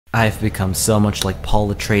I've become so much like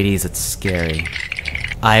Paul Atreides, it's scary.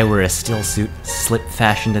 I wear a stillsuit,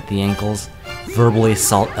 slip-fashioned at the ankles, verbally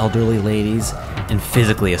assault elderly ladies, and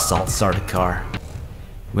physically assault Sardaukar.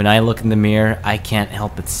 When I look in the mirror, I can't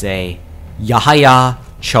help but say, Yahya,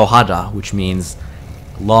 chouhada, which means,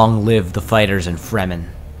 long live the fighters and Fremen.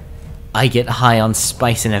 I get high on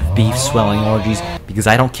spice and have beef-swelling orgies because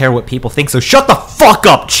I don't care what people think, so shut the fuck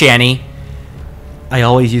up, Chani! I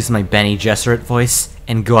always use my Bene Geserrit voice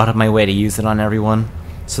and go out of my way to use it on everyone,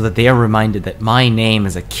 so that they are reminded that my name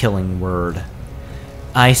is a killing word.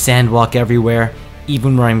 I sandwalk everywhere,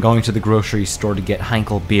 even when I'm going to the grocery store to get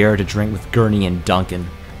Heinkel beer to drink with Gurney and Duncan.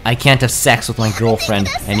 I can't have sex with my girlfriend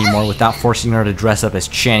anymore without forcing her to dress up as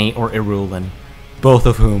Chani or Irulan, both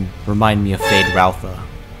of whom remind me of Feyd-Rautha.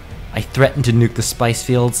 I threaten to nuke the spice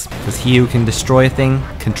fields, because he who can destroy a thing,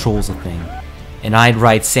 controls a thing. And I'd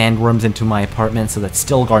ride sandworms into my apartment so that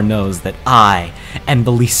Stilgar knows that I am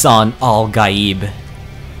the Lisan-al-gaib.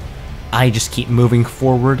 I just keep moving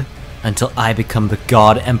forward until I become the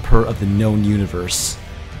God Emperor of the known universe.